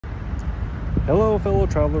Hello, fellow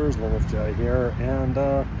travelers. Lilith J here, and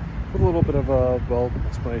with a little bit of a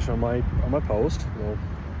explanation on my post.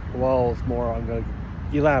 Well, it's more I'm going to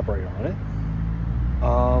elaborate on it.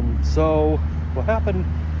 So what happened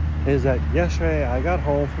is that yesterday I got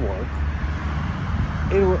home from work,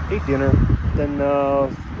 ate dinner, then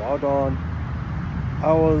logged on.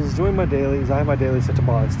 I was doing my dailies. I had my daily set to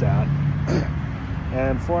mod stat,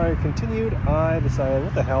 and before I continued, I decided,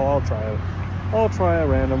 what the hell? I'll try a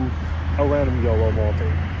random YOLO multi.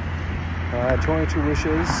 I had 22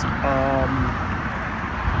 wishes.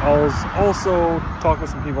 I was also talking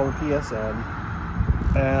to some people on the PSN,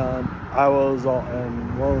 and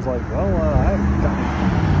one was like, well, I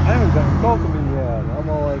haven't gotten Kokomi yet. And I'm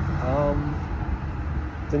all like,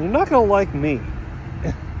 then you're not gonna like me.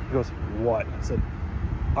 He goes, what? I said,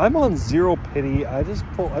 I'm on 0 pity. I just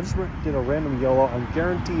did a random YOLO. I'm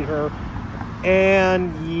guaranteed her,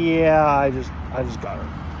 and yeah, I just got her.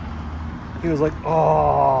 He was like,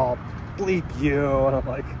 oh, bleep you. And I'm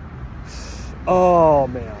like, oh,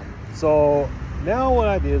 man. So now what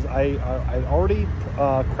I did is I already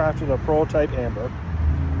crafted a prototype Amber,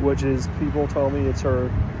 which is, people tell me it's her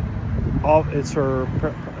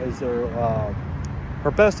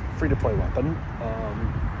best free-to-play weapon.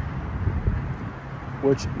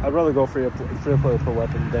 Which I'd rather go free-to-play with her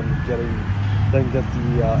weapon than get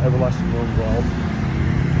the Everlasting Moon Glow.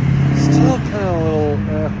 Still kind of a little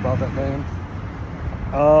about that thing.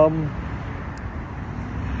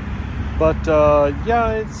 Yeah,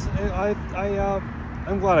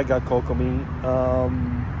 I'm glad I got Kokomi.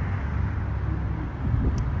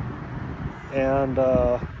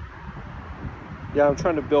 Yeah, I'm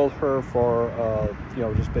trying to build her for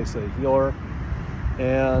just basically a healer,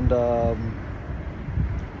 and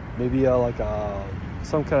maybe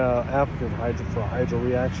some kind of applicative for a hydro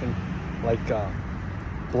reaction, like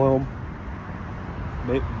bloom.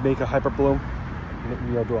 Make a hyper bloom,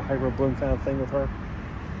 do a hyper bloom kind of thing with her.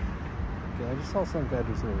 Okay, I just saw some guy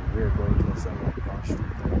do something weird going to the center.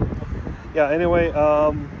 Yeah, anyway,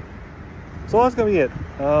 so that's gonna be it.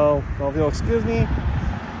 If you'll excuse me,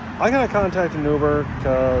 I gotta contact an Uber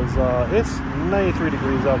because it's 93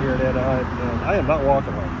 degrees out here today, and I am not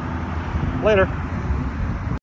walking home. Later.